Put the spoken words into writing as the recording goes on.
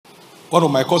One of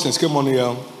my cousins came on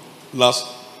here last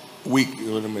week,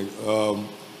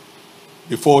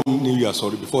 before New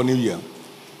Year.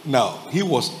 Now, he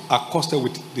was accosted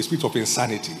with the spirit of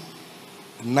insanity,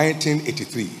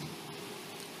 1983.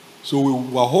 So we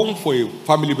were home for a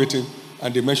family meeting,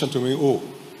 and they mentioned to me, oh,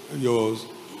 your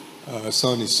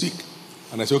son is sick.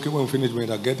 And I said, okay, when we finish,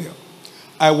 I'll get there.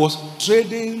 I was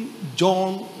trading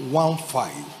John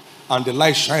 1:5, and the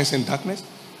light shines in darkness,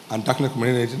 and darkness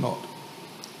communicates not.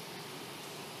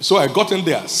 So I got in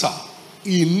there, sir.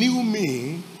 He knew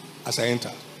me as I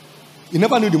entered. He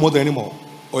never knew the mother anymore,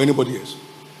 or anybody else.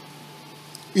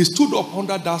 He stood up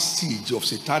under that siege of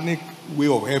satanic way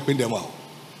of helping them out,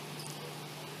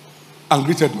 and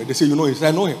greeted me. They said, you know him?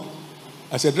 I know him.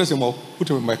 I said, dress him up, put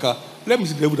him in my car. Let me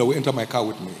see the devil that will enter my car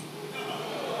with me.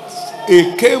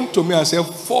 He came to me and said,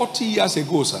 40 years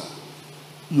ago, sir,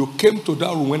 you came to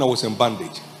that room when I was in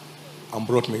bandage and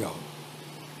brought me out.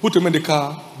 Put him in the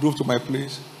car, drove to my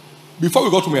place. Before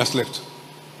we got to me, I slept.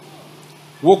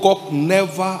 Woke up,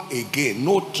 never again.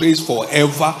 No trace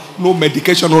forever, no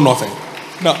medication, no nothing.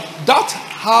 Now, that's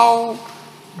how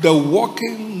the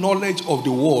working knowledge of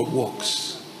the world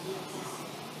works.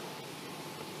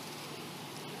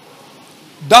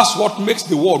 That's what makes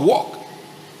the world work.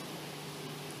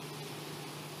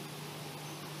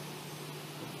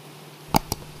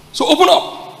 So open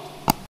up.